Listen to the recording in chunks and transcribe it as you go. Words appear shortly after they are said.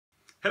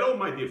Hello,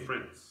 my dear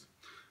friends.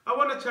 I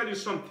want to tell you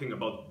something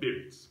about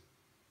beards.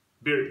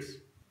 Beards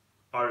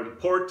are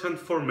important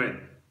for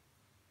men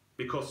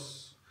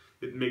because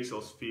it makes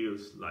us feel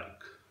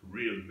like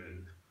real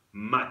men,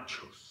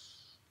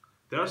 machos.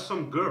 There are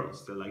some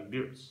girls that like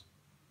beards.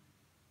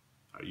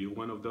 Are you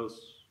one of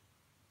those?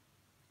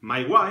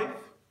 My wife,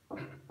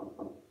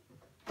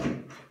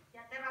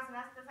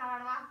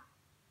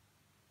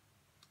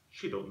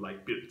 she don't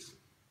like beards.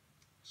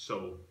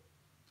 So,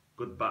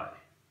 goodbye,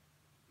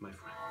 my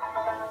friend.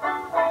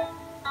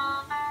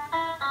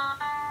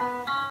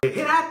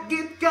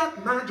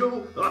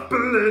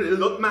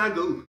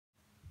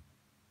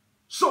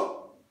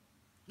 So,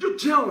 you're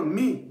telling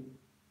me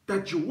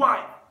that your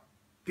wife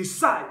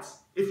decides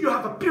if you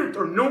have a beard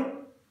or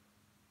no?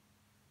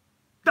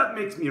 That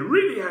makes me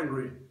really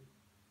angry.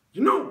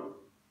 You know,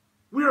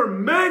 we are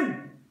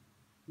men.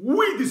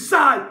 We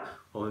decide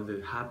all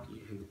the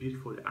happy and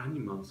beautiful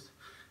animals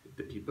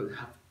the people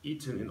have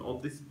eaten in all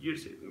these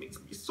years. It makes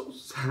me so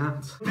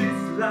sad.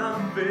 This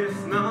love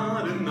is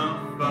not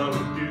enough for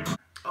you.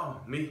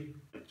 Oh, me.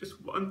 I just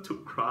want to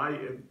cry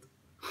and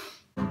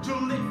to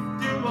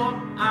lift you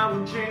up. I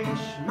will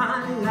change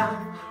my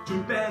life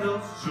to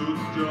better suit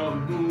your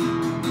mood.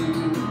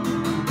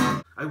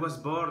 I was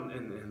born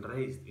and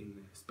raised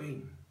in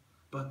Spain,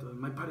 but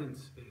my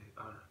parents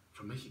are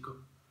from Mexico.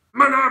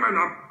 I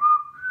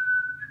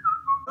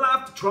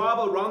love to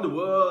travel around the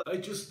world. I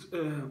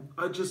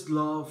just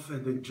love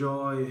and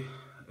enjoy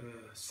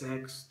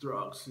sex,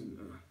 drugs,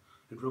 and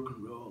rock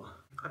and roll.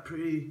 I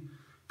pretty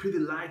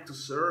like to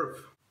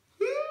surf.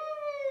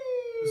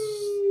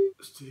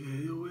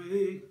 Stay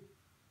away,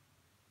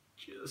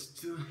 just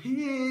to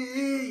hear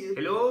you.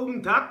 Hello,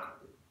 guten Tag.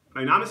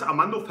 Mein Name ist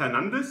Armando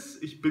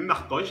Fernandes. Ich bin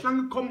nach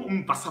Deutschland gekommen,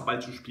 um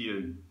Wasserball zu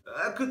spielen.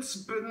 I could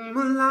spend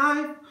my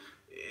life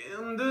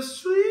in the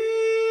street.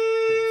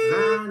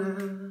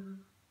 Designer,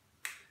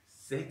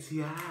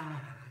 sexy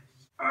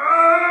eyes.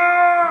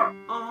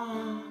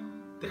 Oh,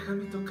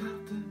 déjame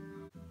tocarte.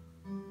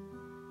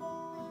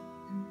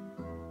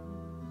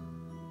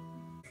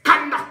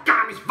 Kann doch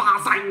gar nicht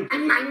wahr sein.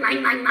 Nein,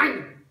 nein, nein,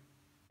 nein.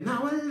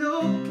 Now I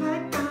look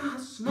like a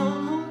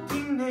small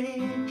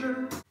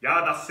teenager.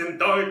 Ja, das sind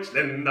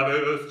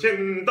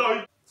Deutschländerbürstchen,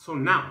 Deutsch. So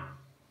now,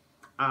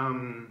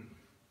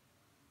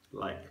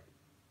 like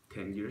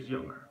 10 years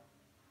younger.